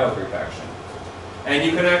quantum Weyl group action. And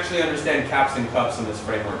you can actually understand caps and cups in this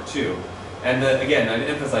framework too. And again, I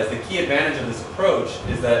emphasize the key advantage of this approach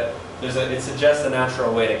is that it suggests a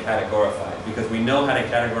natural way to categorify because we know how to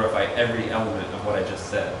categorify every element of what I just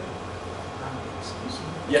said. Excuse me.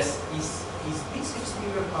 Yes? Is this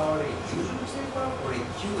exterior power a Q exterior power or a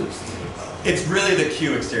Q exterior power? It's really the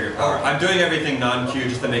Q exterior power. I'm doing everything non-Q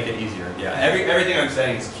just to make it easier. Yeah, everything I'm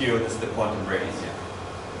saying is Q and this is the quantum braiding. Yeah.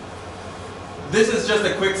 this is just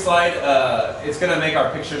a quick slide. It's going to make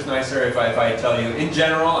our pictures nicer if I tell you. In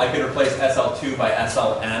general, I could replace SL2 by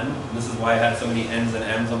SLM. This is why I had so many N's and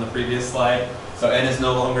M's on the previous slide. So N is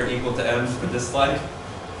no longer equal to M's for this slide.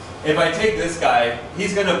 If I take this guy,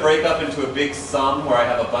 he's going to break up into a big sum where I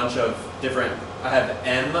have a bunch of different, I have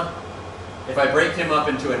M. If I break him up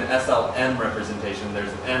into an SLM representation,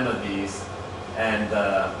 there's M of these, and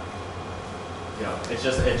you know, it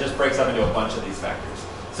just breaks up into a bunch of these factors.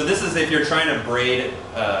 So this is if you're trying to braid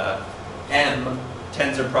M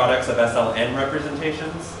tensor products of SLN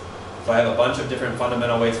representations. So I have a bunch of different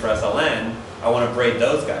fundamental weights for SLN. I want to braid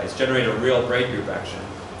those guys, generate a real braid group action.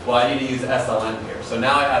 Well, I need to use SLN here. So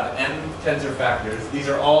now I have M tensor factors. These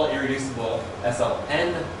are all irreducible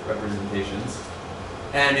SLN representations.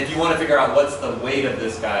 And if you want to figure out what's the weight of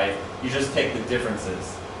this guy, you just take the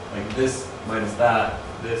differences. Like this minus that,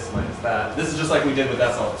 this minus that. This is just like we did with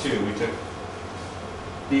SL2. We took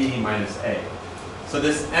B minus A. So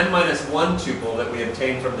this M minus 1 tuple that we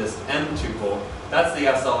obtained from this M tuple, that's the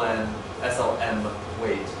SLM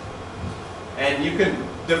weight. And you can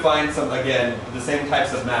define some, again, the same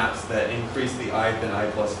types of maps that increase the ith and I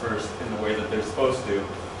plus first in the way that they're supposed to,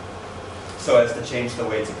 so as to change the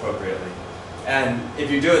weights appropriately. And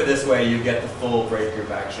if you do it this way, you get the full braid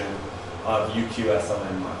group action of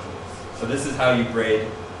UQ-SLN modules. So this is how you braid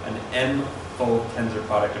an M-fold tensor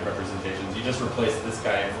product of representations. You just replace this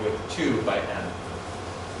guy with 2 by M.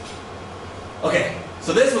 Okay,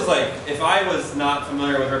 so this was like, if I was not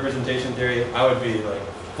familiar with representation theory, I would be like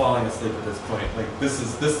falling asleep at this point. Like this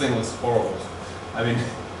thing was horrible. I mean,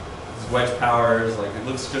 these wedge powers, like it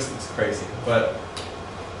looks crazy. But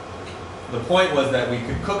the point was that we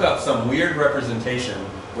could cook up some weird representation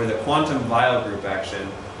where the quantum Weyl group action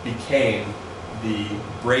became the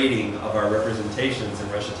braiding of our representations in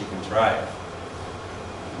Reshetikhin drive.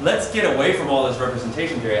 Let's get away from all this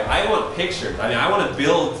representation theory. I want pictures. I mean, I want to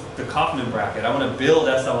build the Kaufman bracket. I want to build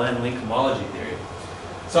SLN link homology theory.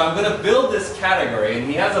 So I'm going to build this category, and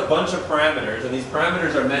he has a bunch of parameters, and these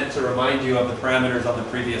parameters are meant to remind you of the parameters on the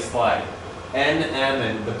previous slide. N, M,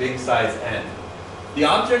 and the big size N. The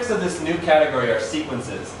objects of this new category are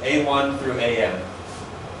sequences, A1 through AM,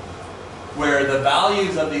 where the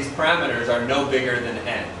values of these parameters are no bigger than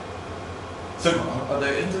N. So are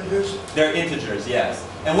they integers? They're integers, yes.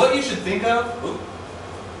 And what you should think of,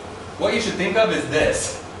 is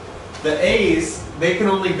this. The A's, they can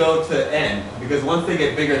only go to N, because once they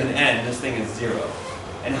get bigger than N, this thing is 0.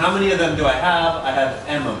 And how many of them do I have? I have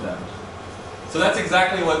M of them. So that's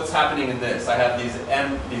exactly what's happening in this. I have these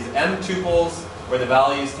M tuples, where the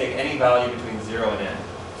values take any value between 0 and N.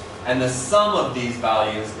 And the sum of these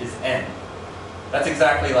values is N. That's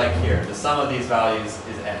exactly like here. The sum of these values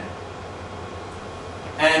is N.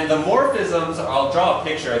 And the morphisms, I'll draw a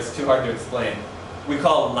picture, it's too hard to explain, we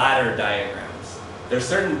call ladder diagrams. There's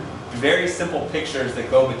certain very simple pictures that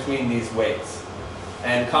go between these weights.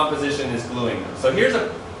 And composition is gluing them. So here's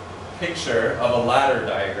a picture of a ladder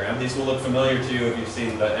diagram. These will look familiar to you if you've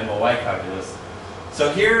seen the MOY calculus.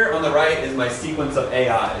 So here on the right is my sequence of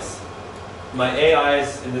AIs. My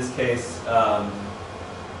AIs, in this case, are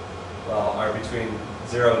between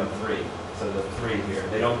 0 and 3. So the 3 here.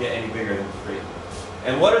 They don't get any bigger than 3.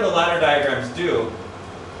 And what do the ladder diagrams do?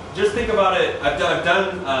 Just think about it. I've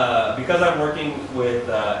done because I'm working with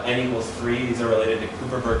n equals 3, these are related to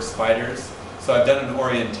Kuperberg spiders. So I've done an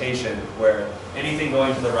orientation where anything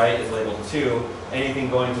going to the right is labeled 2, anything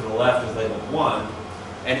going to the left is labeled 1,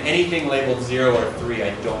 and anything labeled 0 or 3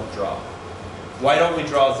 I don't draw. Why don't we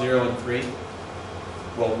draw 0 and 3?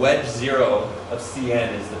 Well, wedge 0 of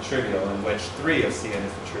Cn is the trivial, and wedge 3 of Cn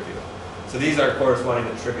is the trivial. So these are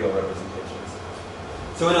corresponding to trivial representations.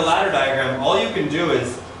 So in a ladder diagram, all you can do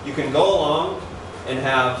is, you can go along and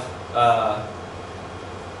have, as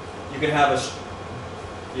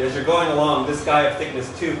you're going along, this guy of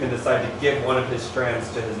thickness 2 can decide to give one of his strands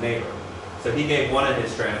to his neighbor. So he gave one of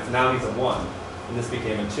his strands, now he's a 1, and this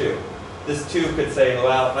became a 2. This 2 could say,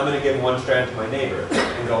 well, I'm going to give one strand to my neighbor,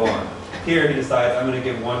 and go on. Here he decides, I'm going to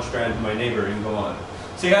give one strand to my neighbor, and go on.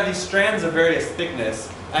 So you have these strands of various thickness.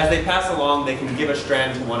 As they pass along, they can give a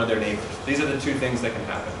strand to one of their neighbors. These are the two things that can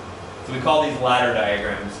happen. So we call these ladder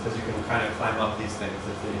diagrams, because you can kind of climb up these things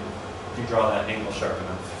if you draw that angle sharp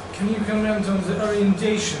enough. Can you comment on the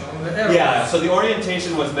orientation, on the arrows? Yeah, so the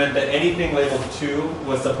orientation was meant that anything labeled 2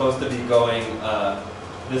 was supposed to be going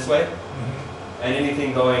this way, and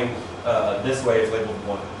anything going this way is labeled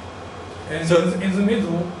 1. And so in the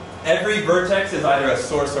middle? Every vertex is either a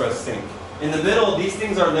source or a sink. In the middle, these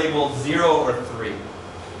things are labeled 0 or 3.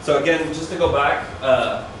 So again, just to go back,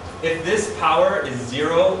 if this power is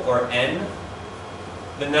 0 or n,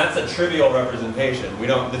 then that's a trivial representation. We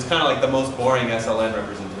don't, it's kind of like the most boring SLN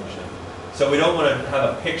representation. So we don't want to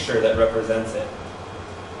have a picture that represents it.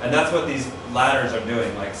 And that's what these ladders are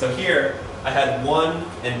doing. Like, so here, I had 1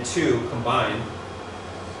 and 2 combined,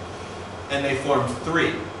 and they formed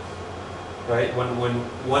 3. Right? When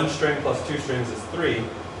 1 string plus 2 strings is 3.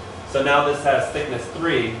 So now this has thickness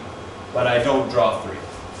 3, but I don't draw 3.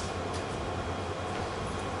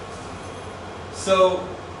 So,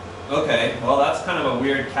 okay, well that's kind of a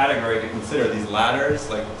weird category to consider, these ladders,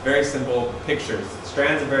 like very simple pictures.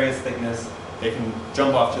 Strands of various thickness, they can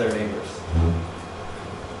jump off to their neighbors.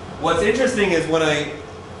 What's interesting is when I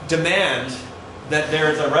demand that there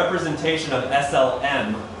is a representation of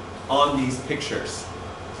SLM on these pictures.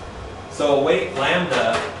 So weight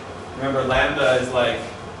lambda, remember lambda is like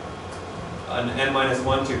an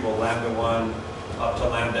n-1 tuple, lambda 1 up to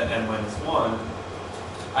lambda n-1.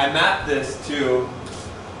 I map this to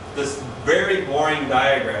this very boring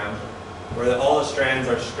diagram where all the strands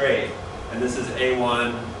are straight. And this is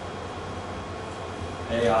A1,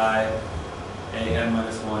 AI,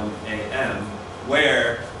 AN-1, AM,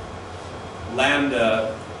 where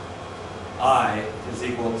lambda I is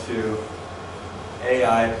equal to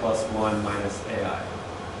AI plus 1 minus AI.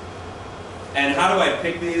 And how do I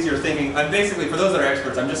pick these? You're thinking, I'm basically, for those that are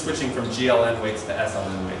experts, I'm just switching from GLN weights to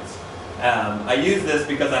SLN weights. I use this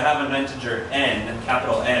because I have an integer n,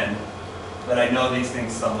 capital N, that I know these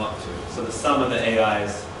things sum up to. So the sum of the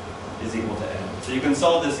AIs is equal to n. So you can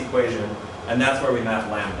solve this equation, and that's where we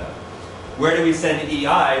map lambda. Where do we send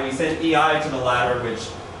EI? We send EI to the ladder, which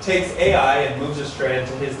takes AI and moves a strand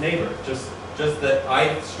to his neighbor. Just the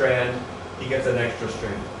ith strand, he gets an extra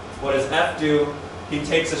string. What does F do? He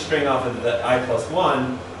takes a string off of the I plus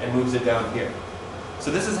 1 and moves it down here.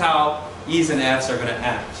 So this is how E's and F's are going to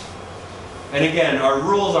act. And again, our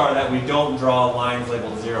rules are that we don't draw lines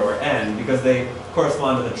labeled 0 or n because they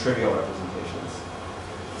correspond to the trivial representations.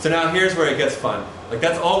 So now here's where it gets fun. Like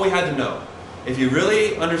that's all we had to know. If you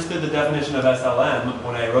really understood the definition of SLM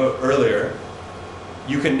when I wrote earlier,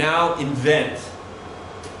 you can now invent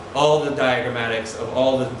all the diagrammatics of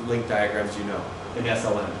all the link diagrams you know in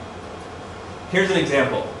SLM. Here's an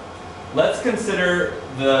example. Let's consider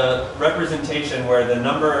the representation where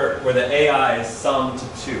the AIs sum to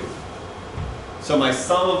 2. So my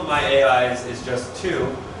sum of my AIs is just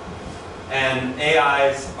 2, and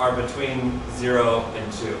AIs are between 0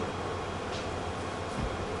 and 2.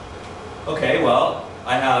 Okay, well,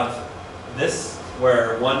 I have this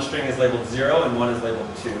where one string is labeled 0 and one is labeled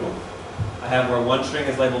 2. I have where one string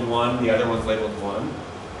is labeled 1, the other one's labeled 1,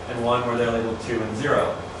 and one where they're labeled 2 and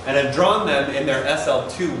 0. And I've drawn them in their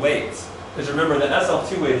SL2 weights. Because remember, the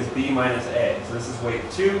SL2 weight is B minus A. So this is weight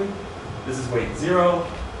 2, this is weight 0,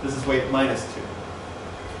 this is weight minus 2.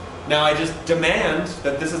 Now I just demand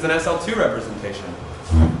that this is an SL2 representation.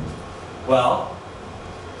 Well,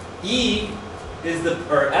 E is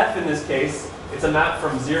or F in this case, it's a map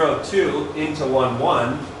from 0, 2 into 1,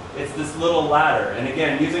 1. It's this little ladder. And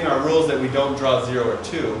again, using our rules that we don't draw 0 or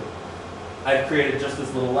 2, I've created just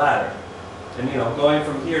this little ladder. And you know, going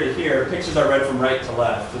from here to here, pictures are read from right to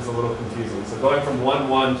left. It's a little confusing. So going from 1,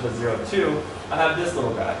 1 to 0, 2, I have this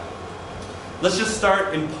little guy. Let's just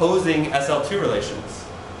start imposing SL2 relations.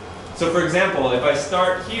 So for example, if I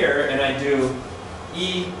start here and I do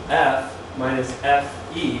EF minus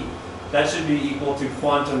FE, that should be equal to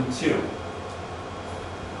quantum 2.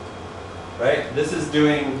 Right? This is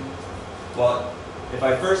doing, well, if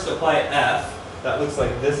I first apply F, that looks like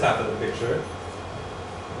this half of the picture.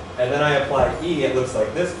 And then I apply E, it looks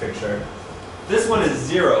like this picture. This one is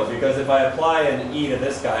 0, because if I apply an E to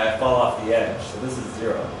this guy, I fall off the edge. So this is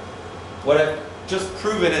 0. What I've just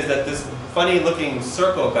proven is that this funny looking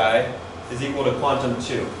circle guy is equal to quantum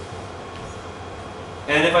 2.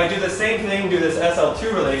 And if I do the same thing, do this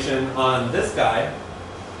SL2 relation on this guy,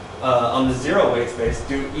 on the 0 weight space,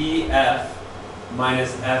 do EF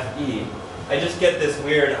minus FE, I just get this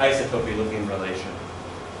weird isotopy looking relation.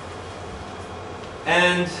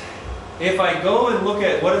 And if I go and look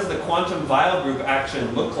at what does the quantum Weyl group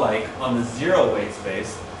action look like on the 0 weight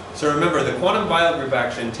space, so remember the quantum Weyl group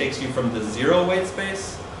action takes you from the 0 weight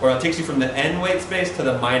space, or it takes you from the n weight space to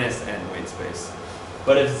the minus n weight space.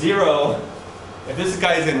 But if this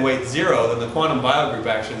guy is in weight 0, then the quantum Weyl group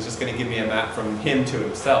action is just going to give me a map from him to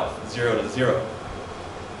himself, 0 to 0.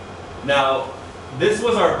 Now, this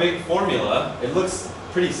was our big formula. It looks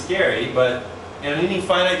pretty scary, but in any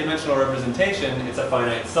finite dimensional representation, it's a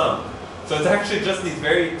finite sum. So it's actually just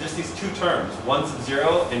these two terms, 1 sub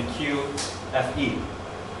 0 and Q FE.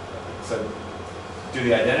 So do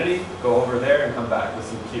the identity, go over there, and come back with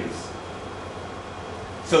some Q's.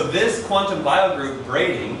 So this quantum Weyl group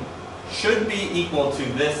braiding should be equal to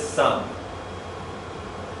this sum.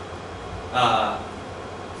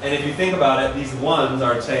 And if you think about it, these ones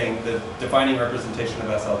are saying the defining representation of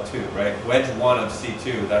SL2, right? Wedge 1 of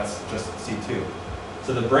C2, that's just C2.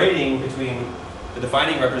 So the braiding between the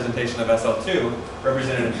defining representation of SL2,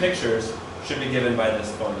 represented in pictures, should be given by this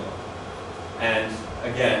formula. And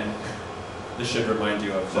again, this should remind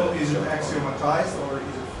you of the... So is it axiomatized, or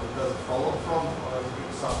does it follow from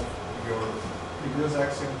some of your previous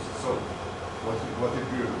axioms? So what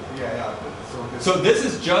if you... Yeah. So this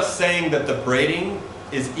is just saying that the braiding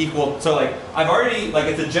is equal, so like, I've already, like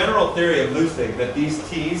it's a general theory of Lustig that these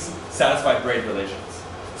T's satisfy braid relations.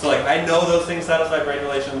 So like, I know those things satisfy braid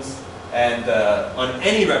relations, and on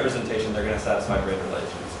any representation they're going to satisfy braid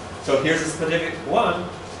relations. So here's a specific one.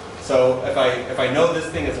 So if I know this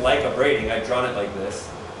thing is like a braiding, I've drawn it like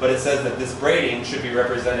this, but it says that this braiding should be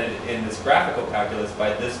represented in this graphical calculus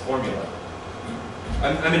by this formula.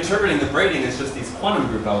 I'm interpreting the braiding as just these quantum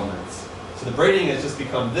group elements. So the braiding has just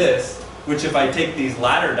become this, which if I take these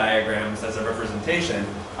ladder diagrams as a representation,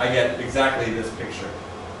 I get exactly this picture.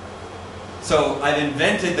 So I've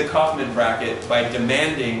invented the Kaufman bracket by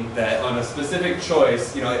demanding that on a specific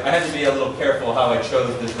choice, I had to be a little careful how I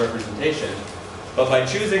chose this representation, but by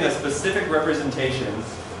choosing a specific representation,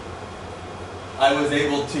 I was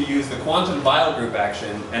able to use the quantum Weil group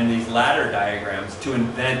action and these ladder diagrams to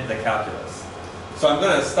invent the calculus. So I'm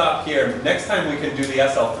going to stop here. Next time we can do the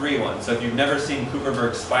SL3 one. So if you've never seen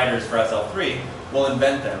Kuperberg spiders for SL3, we'll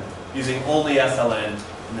invent them using only SLN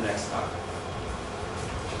in the next talk.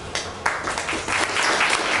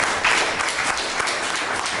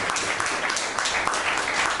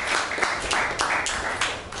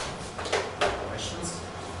 Questions?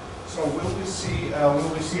 So will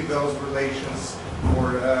we see those relations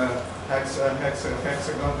for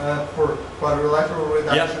hexagon for quadrilateral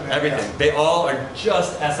reduction? Yep, everything. They all are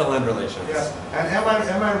just SLN relations. Yes. And am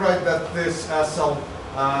I right that this SL2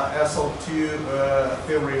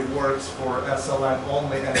 theory works for SLN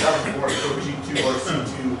only and doesn't work for G2 or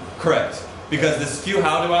C2? Correct. Because this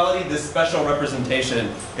skew-Howe duality, this special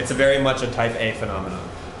representation, it's very much a type A phenomenon.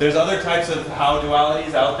 There's other types of Howe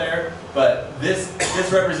dualities out there, but this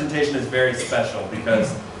representation is very special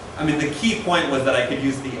because, I mean, the key point was that I could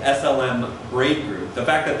use the SLM braid group. The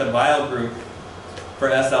fact that the Weil group for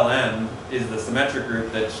SLM is the symmetric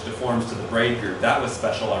group that deforms to the braid group, that was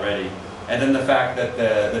special already. And then the fact that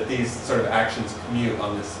that these sort of actions commute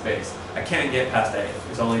on this space. I can't get past A,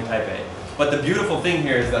 it's only type A. But the beautiful thing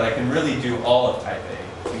here is that I can really do all of type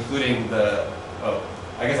A, including the,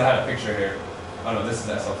 I guess I had a picture here. Oh no, this is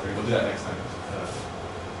SL3, we'll do that next time.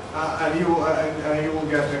 And you will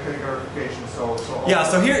get the categorification. So yeah.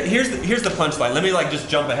 So here's the punchline. Let me just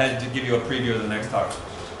jump ahead to give you a preview of the next talk.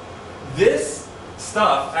 This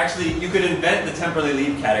stuff actually you could invent the temporally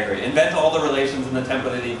lead category, invent all the relations in the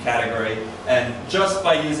temporally lead category, and just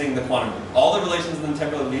by using the quantum group, all the relations in the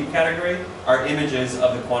temporally lead category are images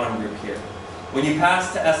of the quantum group here. When you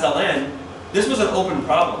pass to SLN, this was an open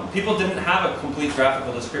problem. People didn't have a complete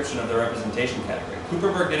graphical description of the representation category.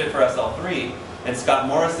 Kuperberg did it for SL3. And Scott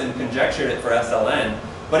Morrison conjectured it for SLN,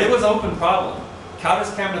 but it was an open problem. Countess,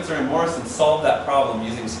 Kamenitzer, and Morrison solved that problem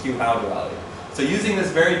using skew-Howe duality. So using this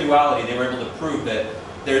very duality, they were able to prove that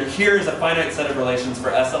here is a finite set of relations for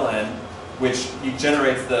SLN, which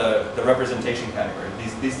generates the representation category,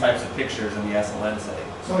 these types of pictures in the SLN setting.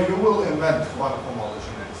 So you will invent quantum homology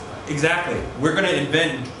next time. Exactly. We're going to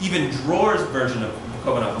invent even Dror's version of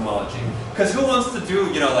Covenant homology. Because who wants to do,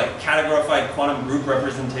 categorified quantum group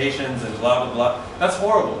representations and blah, blah, blah? That's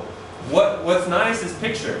horrible. What's nice is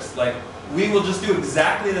pictures. We will just do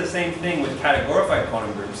exactly the same thing with categorified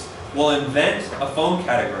quantum groups. We'll invent a foam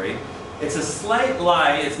category. It's a slight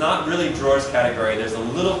lie. It's not really Dror's category. There's a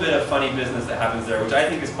little bit of funny business that happens there, which I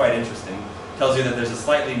think is quite interesting. Tells you that there's a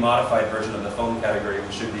slightly modified version of the foam category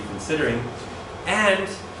we should be considering. And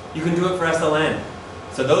you can do it for SLN.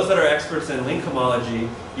 So those that are experts in link homology,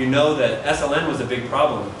 you know that SLN was a big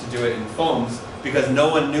problem to do it in foams because no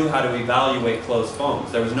one knew how to evaluate closed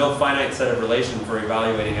foams. There was no finite set of relation for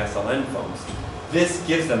evaluating SLN foams. This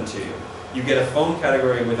gives them to you. You get a foam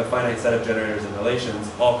category with a finite set of generators and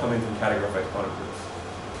relations, all coming from categorified quantum groups.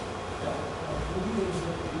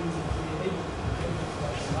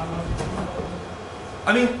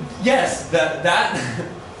 I mean, yes,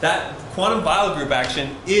 that quantum Weil group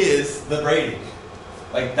action is the braiding.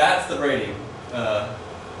 That's the braiding.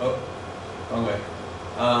 Wrong way.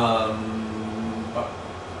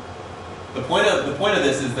 The point of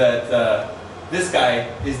this is that this guy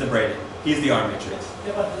is the braiding. He's the R matrix.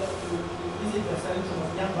 Yeah, but is it a solution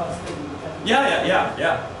of Young-Bars?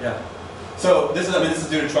 Yeah. So this is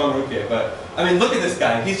due to Chuang-Rukie, but I mean, look at this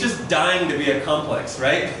guy. He's just dying to be a complex,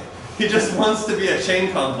 right? He just wants to be a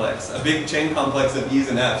chain complex, a big chain complex of E's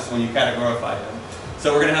and F's when you categorify him.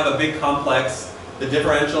 So we're going to have a big complex. The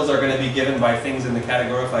differentials are going to be given by things in the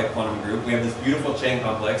categorified quantum group. We have this beautiful chain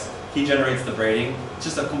complex. He generates the braiding. It's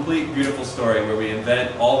just a complete beautiful story where we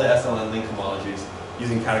invent all the SLN link homologies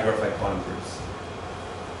using categorified quantum groups.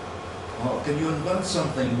 Oh, can you invent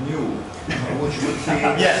something new, which would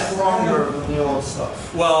be Yes. stronger than the old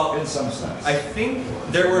stuff? Well, in some sense. I think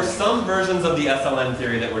there were some versions of the SLN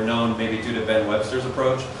theory that were known maybe due to Ben Webster's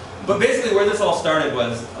approach. But basically where this all started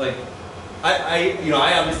was, like, I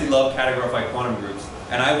obviously love categorified quantum groups,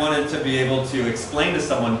 and I wanted to be able to explain to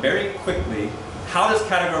someone very quickly, how does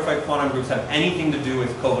categorified quantum groups have anything to do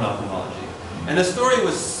with covenant homology? And the story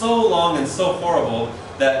was so long and so horrible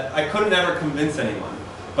that I couldn't ever convince anyone.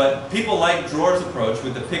 But people liked Dror's approach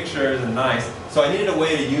with the pictures and nice, so I needed a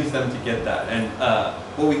way to use them to get that. And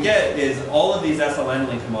what we get is all of these SLN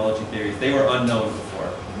link homology theories, they were unknown before.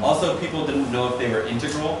 Also, people didn't know if they were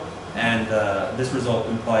integral, and this result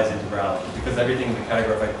implies integrality, because everything in the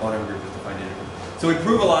categorified quantum group is defined integral. So we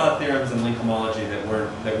prove a lot of theorems in link homology that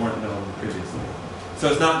weren't known previously. So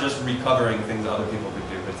it's not just recovering things other people could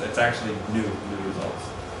do, it's actually new results.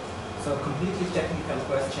 So, completely technical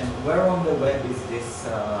question. Where on the web is this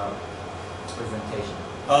presentation?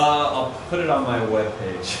 I'll put it on my web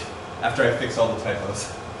page after I fix all the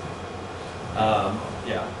typos.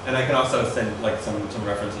 Yeah, and I can also send like some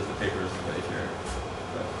references to papers if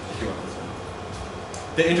you want this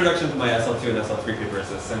one. The introduction to my SL2 and SL3 paper is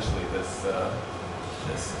essentially this. No,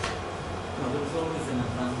 there's always an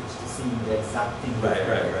advantage to seeing the exact thing.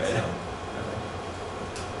 Right. So.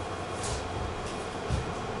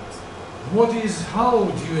 What is Howe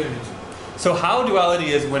duality? So Howe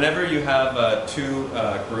duality is whenever you have two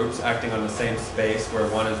groups acting on the same space where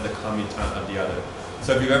one is the commutant of the other.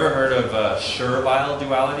 So have you ever heard of Schur-Weil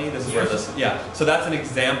duality? This is where this, So that's an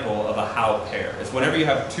example of a Howe pair. It's whenever you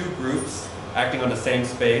have two groups acting on the same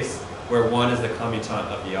space where one is the commutant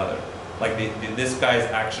of the other. Like this guy's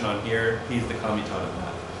action on here, he's the commutant of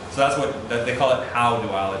that. So that's what they call it, Howe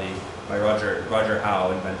duality. By Roger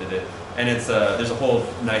Howe invented it. And it's there's a whole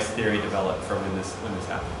nice theory developed for when this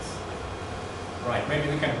happens. Right, maybe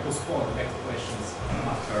we can postpone the next questions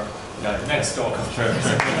after the it. next talk. Sure.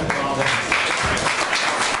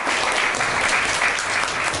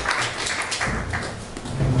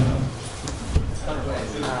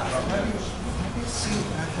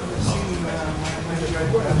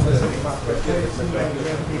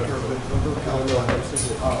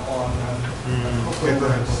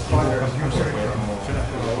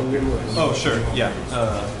 Oh, sure, yeah.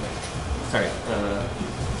 Sorry.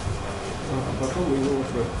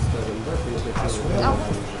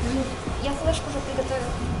 Я флешку уже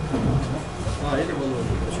приготовила.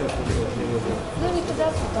 Ну не туда,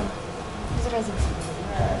 там. Без разницы.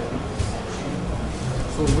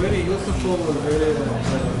 So very useful, very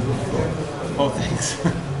Oh, thanks.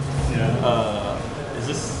 Yeah. Is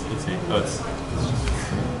this? Let's see. Oh, it's.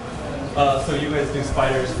 So you guys do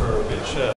spiders for which?